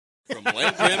From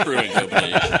Land Grant Brewing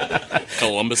Company,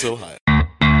 Columbus, Ohio.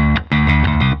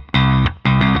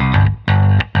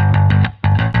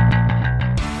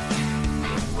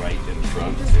 Right in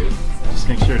front, too. Just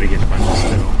make sure to get a bunch of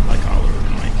spittle, like all over the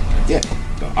mic. Yeah,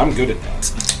 I'm good at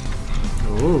that.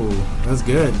 Oh, that's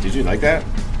good. Did you like that?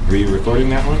 Were you recording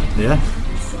that one? Yeah.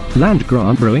 Land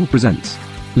Grant Brewing presents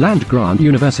Land Grant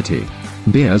University.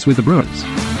 Beers with the Brewers.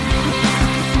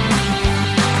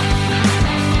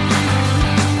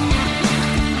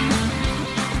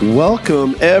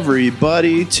 Welcome,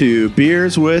 everybody, to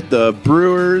Beers with the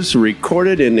Brewers,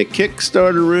 recorded in the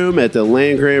Kickstarter room at the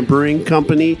Land Grant Brewing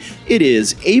Company. It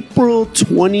is April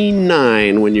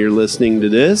 29 when you're listening to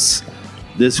this.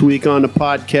 This week on the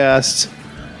podcast,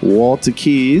 Walter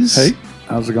Keys. Hey,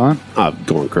 how's it going? I'm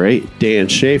going great. Dan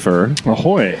Schaefer.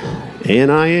 Ahoy.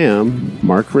 And I am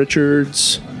Mark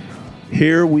Richards.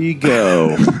 Here we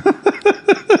go.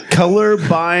 Color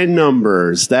by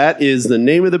Numbers. That is the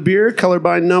name of the beer. Color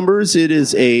by Numbers. It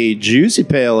is a juicy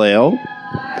pale ale.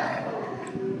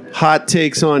 Hot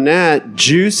takes on that.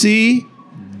 Juicy,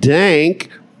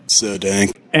 dank. So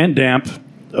dank. And damp.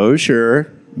 Oh,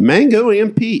 sure. Mango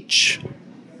and peach.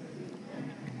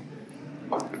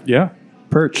 Yeah.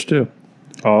 Perch, too.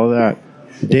 All of that.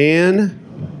 Dan,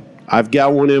 I've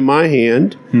got one in my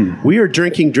hand. We are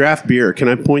drinking draft beer. Can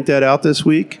I point that out this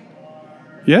week?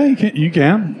 Yeah, you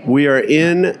can. We are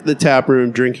in the tap room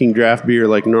drinking draft beer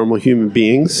like normal human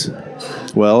beings.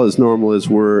 Well, as normal as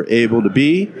we're able to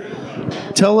be.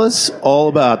 Tell us all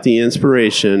about the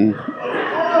inspiration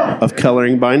of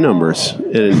coloring by numbers.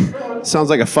 It sounds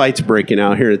like a fight's breaking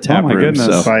out here at the tap Oh, my room. goodness.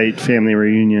 So. Fight, family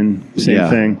reunion, same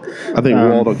thing. I think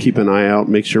Walt will keep an eye out,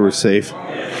 make sure we're safe.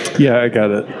 Yeah, I got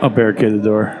it. I'll barricade the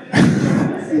door.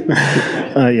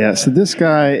 So this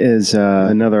guy is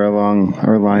another along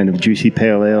our line of juicy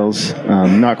pale ales.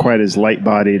 Not quite as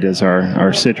light-bodied as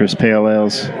our citrus pale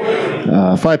ales.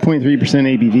 5.3%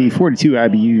 ABV, 42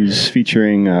 IBUs,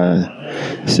 featuring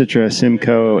Citra,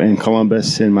 Simcoe, and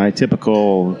Columbus in my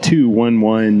typical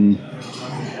 2-1-1.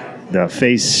 The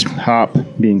face hop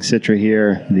being Citra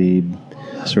here, the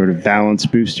sort of balance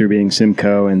booster being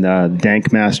Simcoe, and the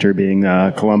dank master being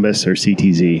Columbus or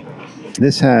CTZ.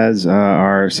 This has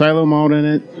our silo malt in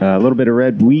it, a little bit of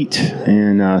red wheat,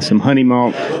 and some honey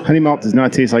malt. Honey malt does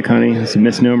not taste like honey. It's a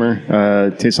misnomer.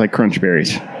 It tastes like crunch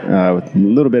berries with a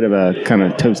little bit of a kind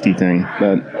of toasty thing.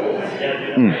 But,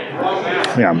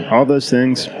 yeah, all those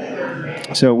things.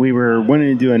 So we were wanting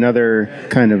to do another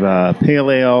kind of a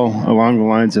pale ale along the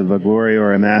lines of a Glory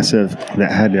or a Massive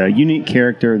that had a unique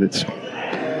character that's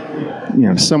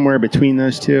somewhere between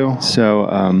those two. So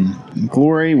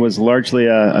Glory was largely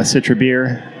a Citra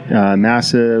beer.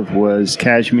 Massive was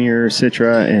Cashmere,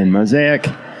 Citra, and Mosaic.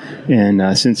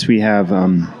 And since we have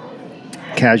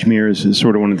Cashmere is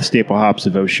sort of one of the staple hops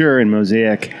of Osher, and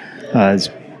Mosaic has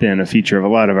been a feature of a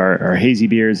lot of our hazy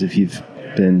beers, if you've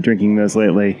been drinking those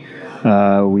lately,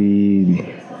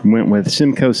 we went with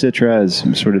Simcoe Citra as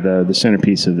sort of the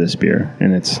centerpiece of this beer.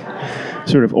 And it's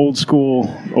sort of old school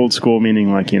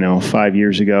meaning like, 5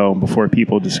 years ago, before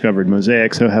people discovered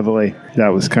Mosaic so heavily. That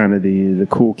was kind of the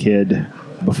cool kid.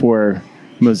 Before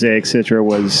Mosaic Citra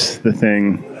was the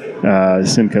thing,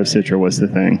 Simcoe Citra was the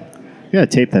thing. You gotta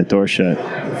tape that door shut.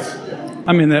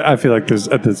 I mean, I feel like there's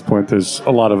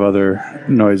a lot of other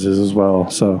noises as well.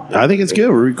 So I think it's good.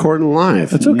 We're recording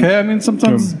live. it's okay. I mean,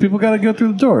 sometimes people got to go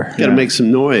through the door. Got to make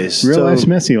some noise. Real nice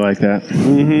messy like that.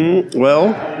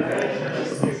 Well,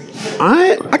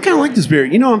 I kind of like this beer.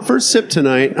 On first sip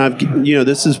tonight,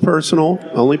 this is personal,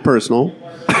 only personal.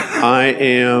 I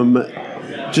am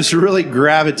just really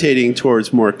gravitating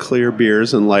towards more clear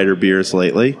beers and lighter beers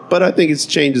lately. But I think it's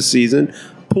change of season.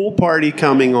 Pool party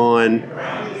coming on.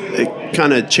 It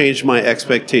kind of changed my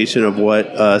expectation of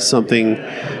what something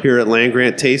here at Land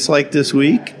Grant tastes like this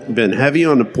week. Been heavy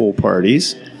on the pool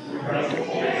parties.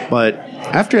 But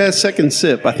after that second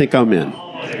sip, I think I'm in.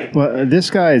 Well, this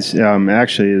guy's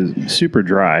actually is super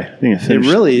dry. I think it finished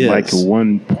really is. Like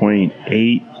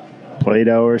 1.8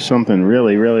 Play-Doh or something,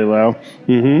 really, really low.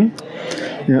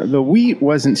 Mm-hmm. The wheat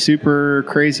wasn't super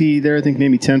crazy there. I think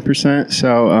maybe 10%.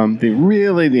 So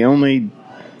the only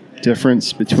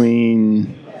difference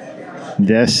between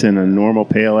this and a normal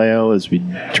pale ale is we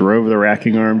drove the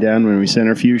racking arm down when we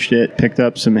centrifuged it, picked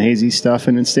up some hazy stuff,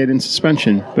 and it stayed in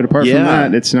suspension. But apart from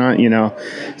that, it's not,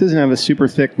 it doesn't have a super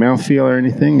thick mouthfeel or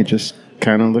anything. It just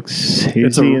kind of looks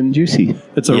hazy and juicy.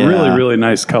 It's a really, really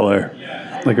nice color.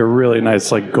 Like a really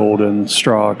nice, like golden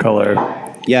straw color.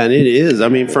 Yeah, and it is. I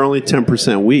mean, for only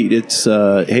 10% wheat, it's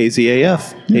hazy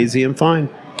AF, hazy and fine.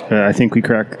 I think we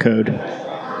cracked the code.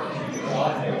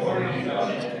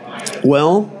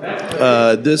 Well,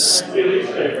 this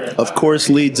of course,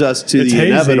 leads us to It's the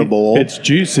hazy. inevitable. It's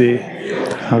juicy.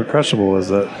 How crushable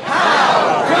is it?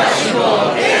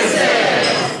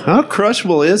 How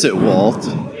crushable is it, Walt?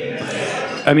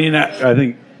 I mean, I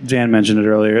think Dan mentioned it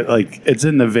earlier. Like, it's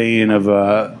in the vein of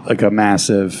like a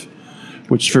massive,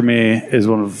 which for me is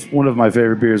one of my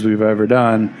favorite beers we've ever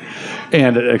done,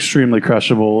 and an extremely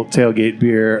crushable tailgate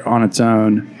beer on its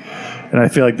own. And I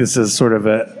feel like this is sort of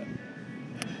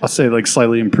I'll say like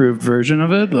slightly improved version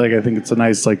of it. Like, I think it's a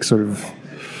nice like sort of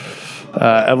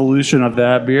evolution of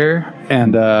that beer.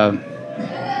 And I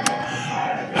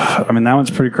mean, that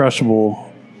one's pretty crushable.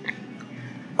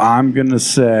 I'm gonna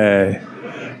say,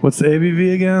 what's the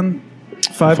ABV again?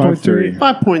 5.3.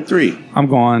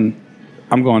 5.3.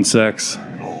 I'm going 6.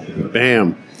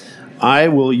 Bam. I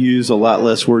will use a lot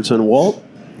less words than Walt.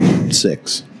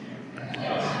 6.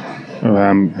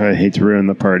 I hate to ruin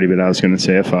the party, but I was going to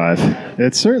say a 5.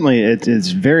 It's certainly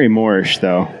it's very Moorish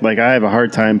though. Like, I have a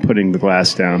hard time putting the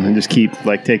glass down and just keep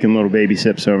like taking little baby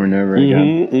sips over and over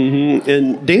again. Mm-hmm.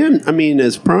 And Dan, I mean,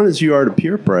 as prone as you are to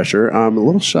peer pressure, I'm a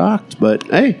little shocked, but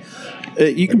hey,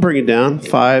 you can bring it down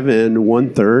 5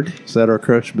 1/3. Is that our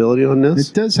crushability on this?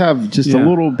 It does have just a Yeah.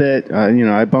 little bit.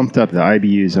 I bumped up the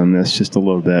IBUs on this just a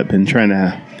little bit. Been trying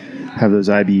to have those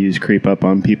IBUs creep up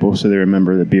on people so they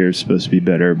remember the beer is supposed to be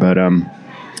better. But that,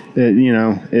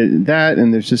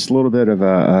 and there's just a little bit of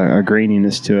a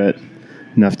graininess to it,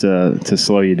 enough to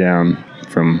slow you down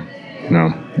from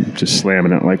just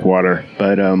slamming it like water.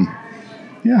 But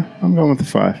yeah, I'm going with the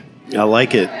 5. I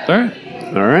like it.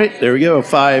 All right, there we go.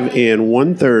 5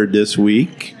 1/3 this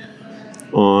week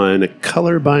on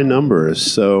Color by Numbers.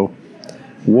 So,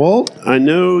 Walt, I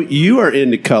know you are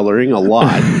into coloring a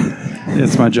lot.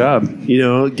 It's my job.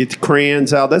 Get the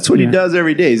crayons out. That's what he Yeah. does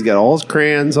every day. He's got all his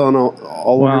crayons on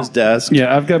all over his desk.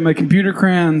 Yeah, I've got my computer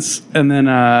crayons, and then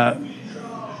the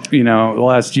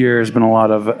last year has been a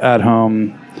lot of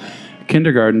at-home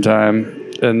kindergarten time,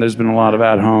 and there's been a lot of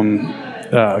at-home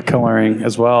coloring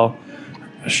as well.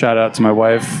 Shout out to my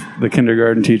wife, the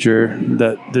kindergarten teacher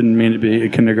that didn't mean to be a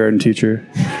kindergarten teacher.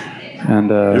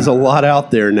 And There's a lot out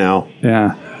there now.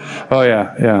 yeah. Oh,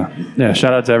 yeah.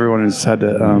 Shout out to everyone who's had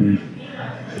to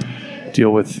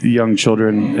deal with young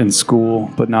children in school,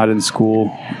 but not in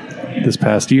school this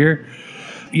past year.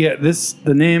 Yeah,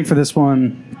 the name for this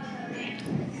one,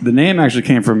 the name actually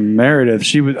came from Meredith.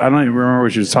 I don't even remember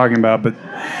what she was talking about, but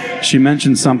she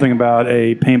mentioned something about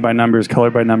a paint by numbers,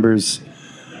 color by numbers,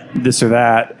 this or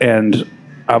that, and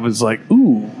I was like,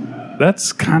 ooh,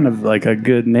 that's kind of like a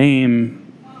good name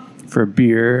for a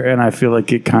beer, and I feel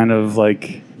like it kind of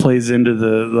like plays into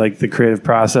the creative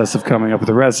process of coming up with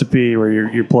a recipe where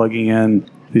you're plugging in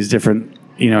these different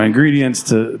ingredients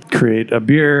to create a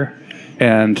beer.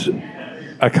 And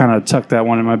I kind of tucked that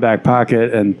one in my back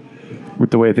pocket, and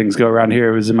with the way things go around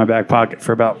here, it was in my back pocket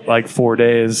for about like 4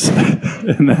 days.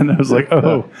 And then I was like,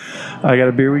 oh, I got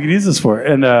a beer we could use this for.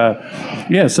 And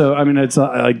so I mean, it's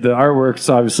like the artwork's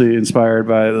obviously inspired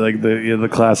by like the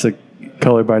classic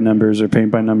color by numbers or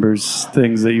paint by numbers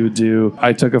things that you would do.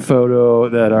 I took a photo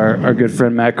that our good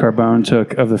friend Matt Carbone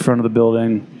took of the front of the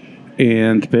building,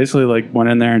 and basically like went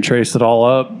in there and traced it all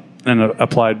up and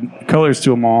applied colors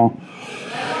to them all,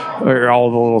 or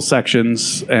all the little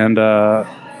sections, and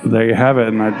there you have it.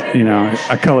 And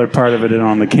I colored part of it in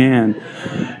on the can.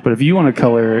 But if you want to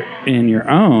color in your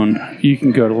own, you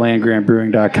can go to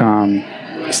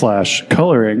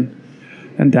landgrantbrewing.com/coloring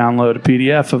and download a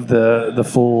PDF of the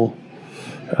full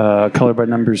color by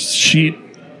numbers sheet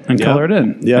and color it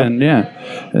in. Yeah.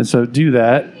 And so do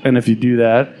that. And if you do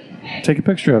that, take a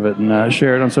picture of it and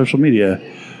share it on social media.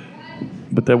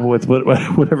 But then with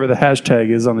whatever the hashtag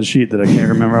is on the sheet that I can't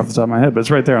remember off the top of my head, but it's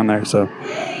right there on there. So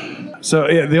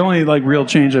yeah, the only like real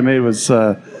change I made was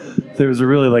there was a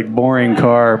really like boring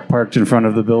car parked in front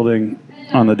of the building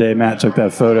on the day Matt took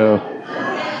that photo.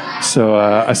 So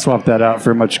I swapped that out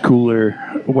for a much cooler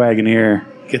Wagoneer.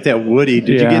 Get that Woody.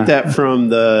 Did you get that from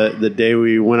the day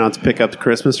we went out to pick up the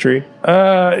Christmas tree?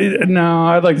 No,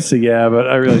 I'd like to say yeah, but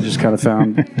I really just kind of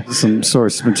found some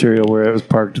source material where it was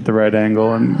parked at the right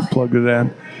angle and plugged it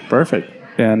in. Perfect.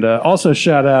 And also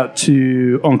shout out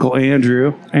to Uncle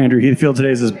Andrew Heathfield.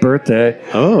 Today's his birthday.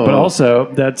 Oh. But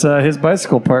also that's his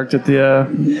bicycle parked at the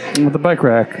bike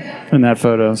rack in that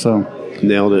photo. So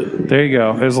Nailed it. there you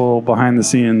go. There's a little behind the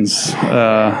scenes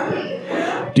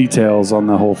details on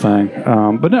the whole thing.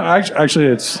 But no, actually,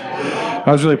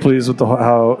 I was really pleased with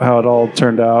how it all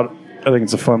turned out. I think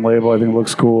it's a fun label. I think it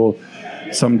looks cool,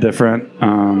 something different,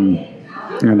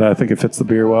 and I think it fits the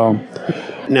beer well.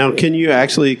 Now, can you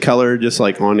actually color just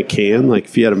like on a can? Like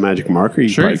if you had a magic marker, you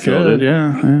Sure, you probably could.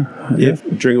 Yeah. If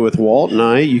drink it with Walt and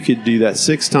I, you could do that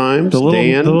 6 times. The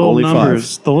Dan, little only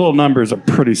numbers. 5. The little numbers are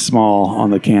pretty small on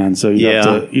the can, so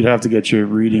you'd have to get your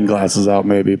reading glasses out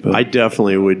maybe. But I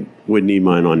definitely would need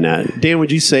mine on that. Dan,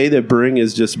 would you say that brewing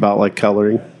is just about like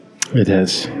coloring? It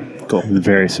is. Cool.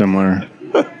 Very similar.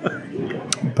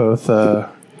 both can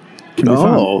be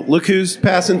fun. Oh, look who's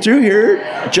passing through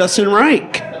here. Justin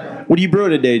Reich. What are you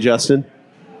brewing today, Justin?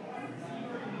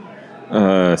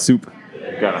 Soup.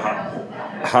 Got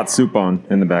a hot soup on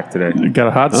in the back today. Got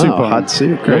a hot soup on. Hot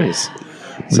soup. Great. Nice.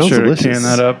 We Sounds sure to delicious. can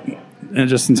that up and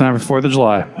just in time for 4th of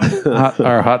July.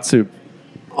 Our hot soup.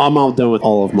 I'm all done with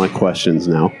all of my questions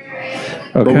now.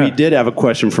 Okay. But we did have a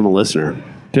question from a listener.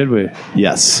 Did we?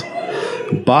 Yes.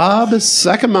 Bob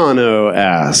Sacamano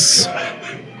asks,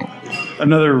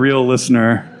 Another real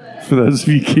listener, for those of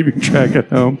you keeping track at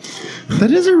home. that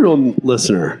is a real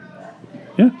listener.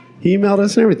 Yeah. He emailed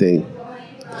us and everything.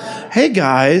 Hey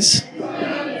guys,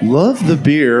 love the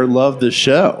beer, love the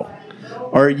show.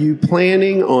 Are you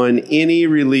planning on any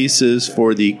releases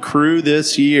for the crew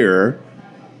this year?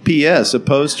 P.S. A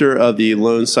poster of the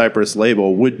Lone Cypress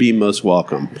label would be most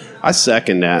welcome. I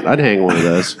second that. I'd hang one of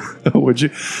those. Would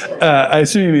you? I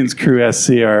assume he means Crew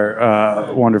SC,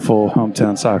 our wonderful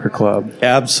hometown soccer club.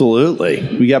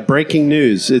 Absolutely. We got breaking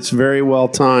news. It's very well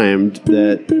timed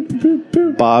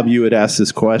that Bob, you would ask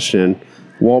this question.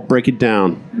 Walt, break it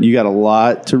down. You got a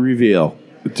lot to reveal.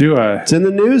 Do I? It's in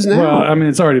the news now. Well, I mean,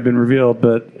 it's already been revealed,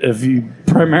 but if you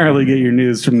primarily get your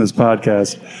news from this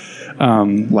podcast,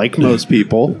 like most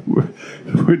people.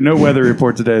 no weather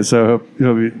report today, so hope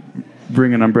you'll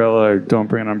bring an umbrella or don't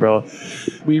bring an umbrella.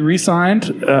 We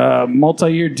re-signed a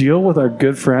multi-year deal with our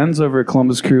good friends over at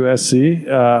Columbus Crew SC.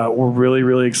 We're really,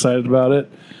 really excited about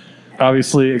it.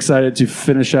 Obviously excited to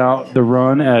finish out the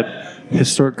run at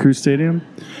historic Crew Stadium.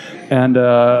 And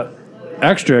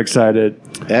extra excited,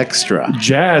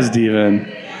 jazzed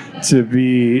even, to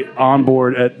be on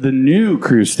board at the new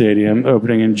Crew Stadium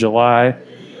opening in July.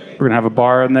 We're going to have a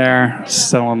bar in there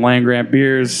selling Land Grant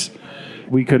beers.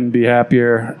 We couldn't be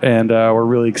happier, and we're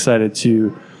really excited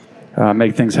to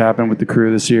make things happen with the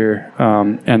crew this year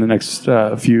and the next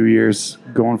few years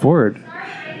going forward.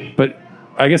 But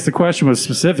I guess the question was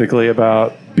specifically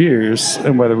about beers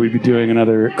and whether we'd be doing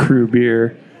another crew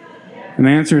beer. And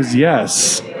the answer is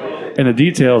yes. And the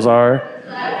details are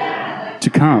to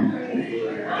come.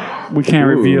 We can't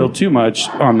reveal too much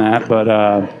on that,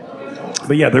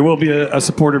 but yeah, there will be a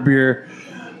supporter beer.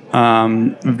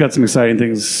 We've got some exciting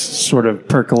things sort of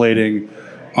percolating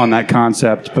on that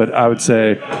concept, but I would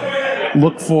say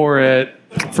look for it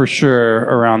for sure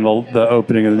around the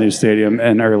opening of the new stadium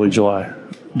in early July.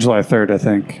 July 3rd, I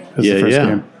think, is the first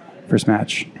game, first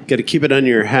match. Got to keep it on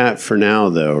your hat for now,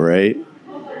 though, right?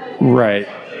 Right.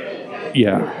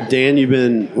 Yeah. Dan, you've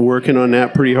been working on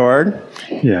that pretty hard.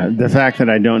 Yeah, the fact that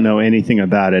I don't know anything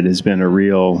about it has been a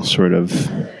real sort of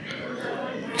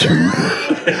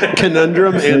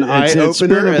conundrum and eye-opener. It's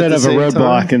been a bit of a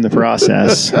roadblock in the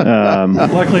process.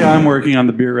 Luckily, I'm working on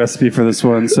the beer recipe for this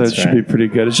one, so it should be pretty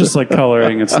good. It's just like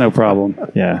coloring. It's no problem.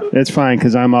 Yeah, it's fine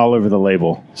because I'm all over the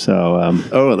label. So,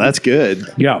 oh, that's good.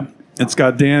 Yeah. It's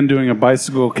got Dan doing a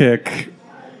bicycle kick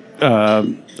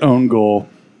own goal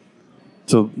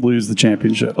to lose the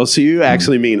championship. Oh, so you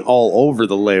actually mean all over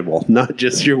the label, not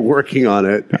just you're working on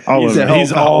it.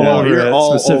 He's all over You're it,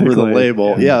 all over the specifically.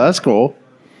 label. Yeah, that's cool.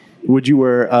 Would you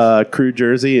wear a crew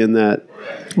jersey in that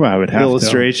well, I would have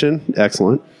illustration?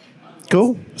 Excellent.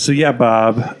 Cool. So yeah,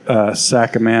 Bob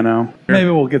Sacamano. Maybe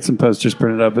we'll get some posters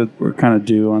printed up. We're kind of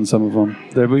due on some of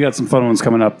them. We got some fun ones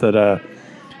coming up that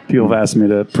people have asked me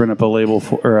to print up a label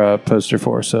for or a poster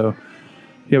for. So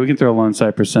yeah, we can throw Lone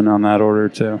Cypress in on that order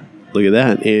too. Look at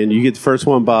that. And you get the first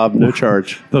one, Bob, no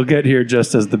charge. They'll get here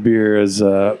just as the beer is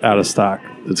out of stock.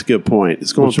 That's a good point.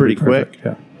 It's going Which will pretty be perfect. quick.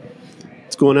 Yeah.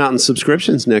 It's going out in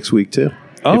subscriptions next week, too.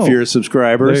 Oh, if you're a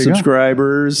subscriber, there you go.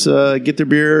 subscribers get their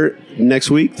beer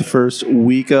next week, the first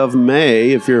week of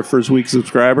May. If you're a first week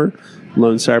subscriber,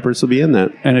 Lone Cypress will be in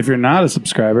that. And if you're not a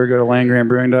subscriber, go to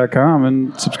landgrantbrewing.com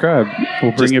and subscribe.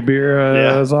 We'll bring you beer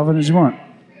as often as you want.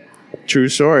 True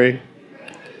story.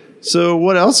 So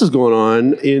what else is going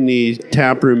on in the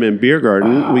tap room and beer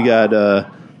garden? We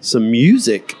got some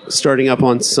music starting up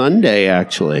on Sunday,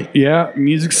 actually. Yeah,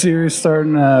 music series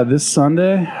starting this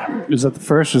Sunday. Is that the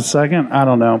first or second? I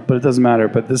don't know, but it doesn't matter.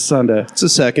 But this Sunday. It's the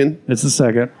second. It's the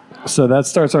second. So that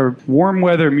starts our warm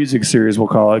weather music series, we'll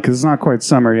call it, because it's not quite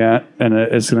summer yet, and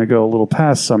it's going to go a little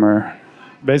past summer.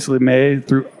 Basically, May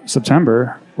through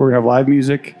September, we're going to have live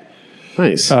music.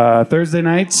 Nice. Thursday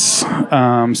nights,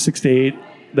 6 to 8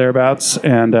 thereabouts,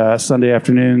 and Sunday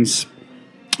afternoons,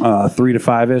 3 to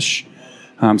 5-ish.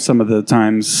 Some of the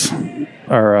times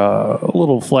are a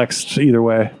little flexed either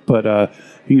way, but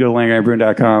you can go to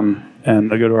landironbrewing.com and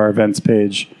go to our events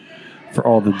page for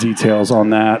all the details on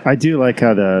that. I do like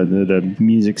how the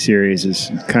music series is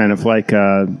kind of like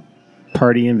a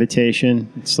party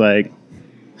invitation. It's like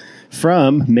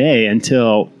from May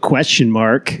until ?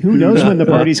 Who knows when the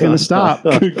party's going to stop?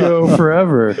 Could go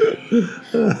forever.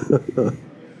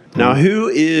 Now, who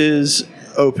is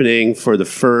opening for the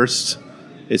first?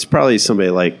 It's probably somebody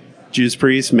like Judas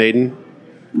Priest, Maiden.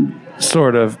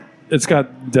 Sort of. It's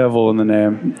got devil in the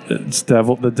name. It's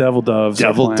devil. The Devil Doves. are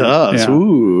Devil playing. Doves. Yeah.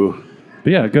 But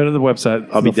But yeah, go to the website.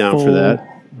 I'll be The down for full that.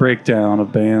 Breakdown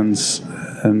of bands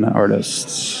and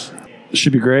artists.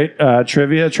 Should be great.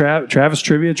 Trivia, Travis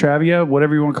Trivia, Travia,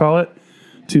 whatever you want to call it.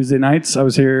 Tuesday nights. I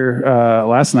was here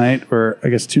last night, or I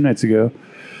guess 2 nights ago,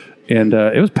 and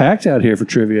it was packed out here for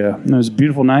trivia. And it was a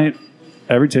beautiful night.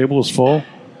 Every table was full.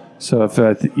 So if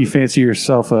you fancy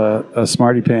yourself a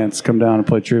smarty pants, come down and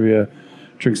play trivia,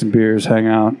 drink some beers, hang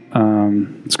out.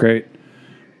 It's great.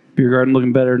 Beer garden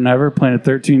looking better than ever. Planted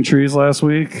 13 trees last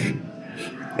week.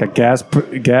 Got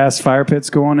gas fire pits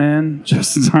going in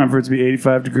just in time for it to be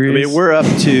 85 degrees. I mean, we're up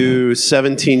to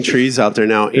 17 trees out there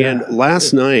now. And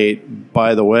last night,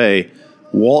 by the way,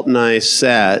 Walt and I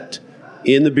sat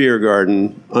in the beer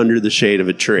garden under the shade of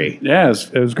a tree. Yeah,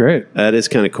 it was great. That is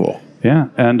kind of cool. Yeah,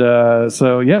 and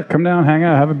so yeah, come down, hang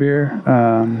out, have a beer.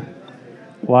 A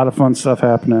lot of fun stuff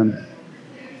happening.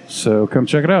 So come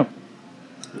check it out.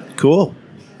 Cool.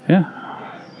 Yeah.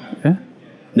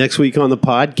 Next week on the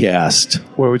podcast,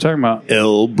 What are we talking about?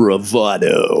 El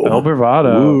Bravado. El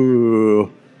Bravado. Ooh.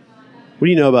 What do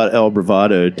you know about El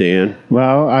Bravado, Dan?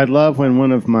 Well, I love when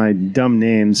one of my dumb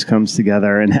names comes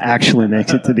together and actually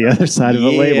makes it to the other side of the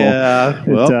label. Yeah.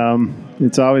 Well,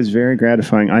 It's always very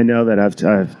gratifying. I know that I've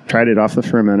tried it off the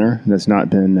fermenter. That's not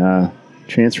been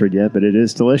transferred yet, but it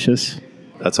is delicious.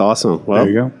 that's awesome. Well,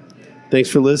 There you go. thanks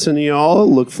for listening, y'all.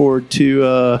 Look forward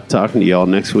to talking to y'all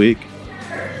next week.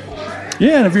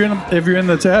 Yeah, and if you're in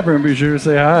the tap room, be sure to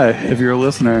say hi if you're a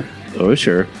listener. Oh,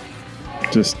 sure.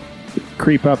 Just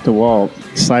creep up to Walt,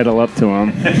 sidle up to him,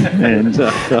 and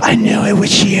I know it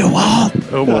was you, Walt.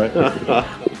 Oh boy.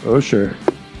 Oh sure.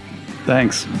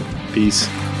 Thanks. Peace.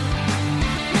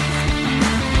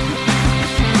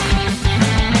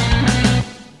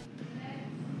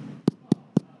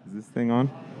 Is this thing on?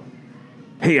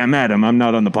 Hey, I'm Adam. I'm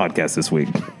not on the podcast this week.